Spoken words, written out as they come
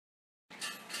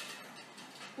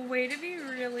Way to be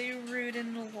really rude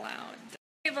and loud.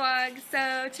 Hey vlog,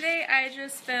 so today I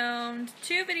just filmed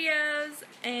 2 videos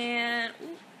and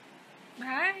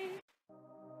hi.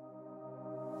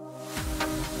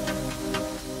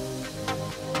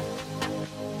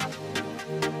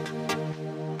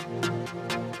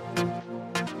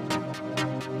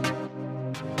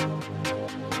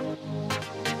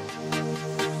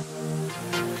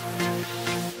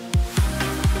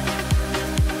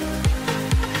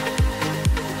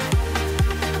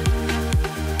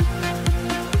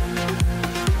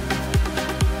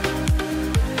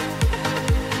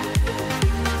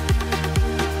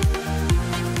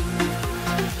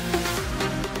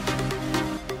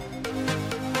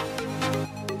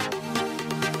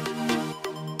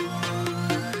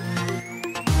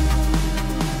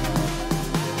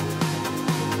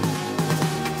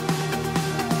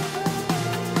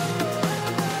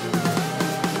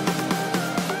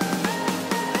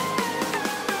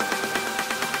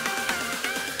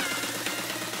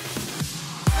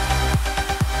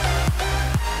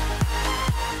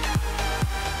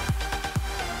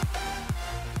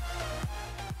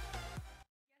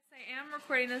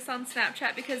 Recording this on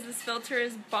Snapchat because this filter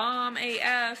is bomb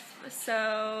AF,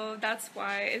 so that's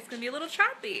why it's gonna be a little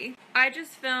choppy. I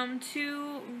just filmed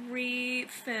 2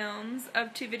 re-films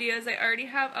of 2 videos I already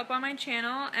have up on my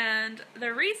channel, and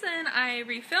the reason I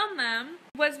refilmed them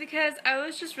was because I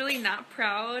was just really not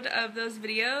proud of those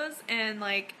videos, and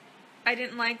like I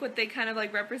didn't like what they kind of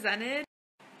like represented,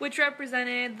 which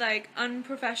represented like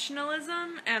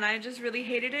unprofessionalism, and I just really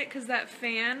hated it because that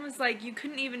fan was like, you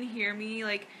couldn't even hear me,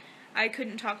 like I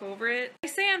couldn't talk over it. I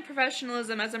say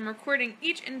unprofessionalism as I'm recording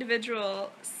each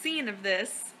individual scene of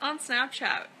this on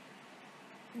Snapchat.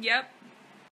 Yep.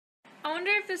 I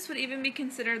wonder if this would even be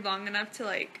considered long enough to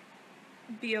like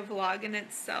be a vlog in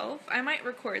itself. I might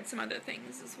record some other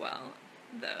things as well,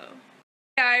 though.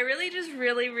 Yeah, I really just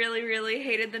really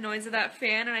hated the noise of that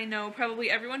fan, and I know probably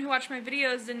everyone who watched my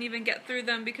videos didn't even get through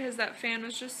them because that fan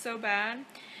was just so bad.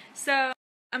 So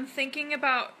I'm thinking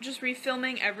about just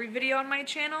refilming every video on my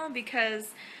channel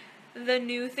because the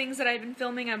new things that I've been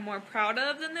filming I'm more proud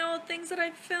of than the old things that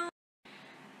I've filmed.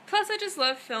 Plus I just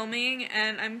love filming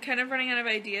and I'm kind of running out of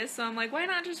ideas, so I'm like, why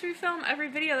not just refilm every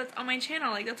video that's on my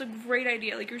channel? Like, that's a great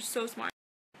idea, like you're so smart.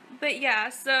 But yeah,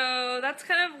 so that's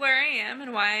kind of where I am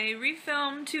and why I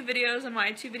refilmed 2 videos and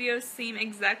why 2 videos seem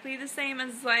exactly the same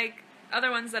as like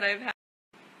other ones that I've had.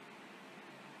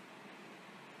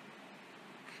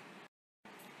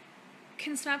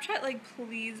 Can Snapchat, like,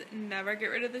 please never get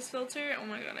rid of this filter? Oh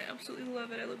my god, I absolutely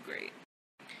love it. I look great.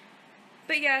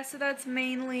 But yeah, so that's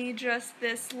mainly just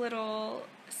this little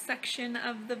section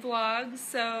of the vlog,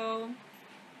 so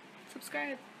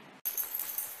subscribe.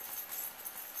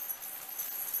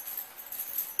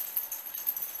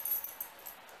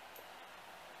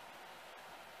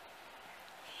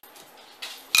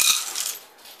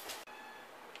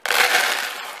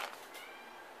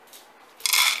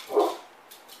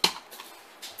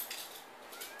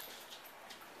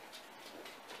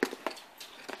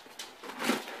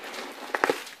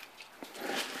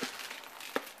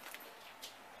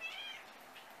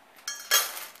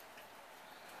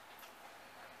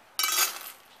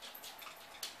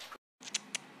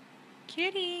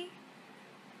 Kitty,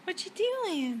 what you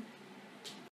doing?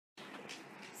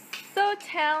 So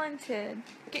talented.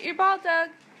 Get your ball, Doug.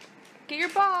 Get your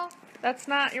ball. That's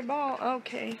not your ball.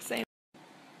 Okay, same.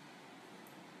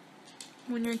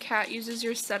 When your cat uses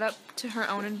your setup to her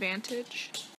own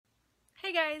advantage.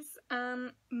 Hey guys,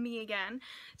 me again.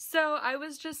 So I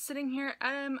was just sitting here,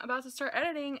 about to start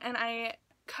editing, and I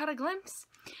caught a glimpse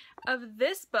of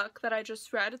this book that I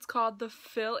just read. It's called The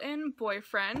Fill-In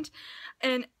Boyfriend,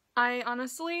 and I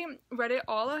honestly read it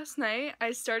all last night.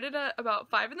 I started at about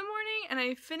 5 in the morning and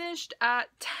I finished at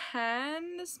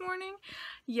 10 this morning.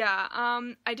 Yeah,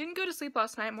 I didn't go to sleep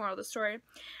last night, moral of the story.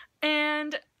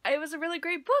 And it was a really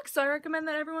great book, so I recommend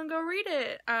that everyone go read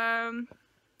it.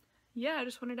 Yeah, I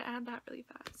just wanted to add that really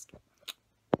fast.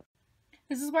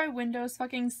 This is why Windows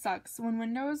fucking sucks. When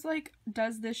Windows, like,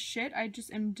 does this shit, I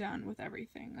just am done with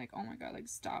everything. Like, oh my god, like,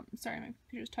 stop. I'm sorry, my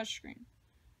computer's touchscreen.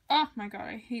 Oh my god,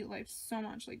 I hate life so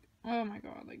much. Like, oh my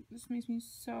god, like, this makes me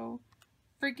so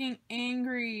freaking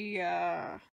angry.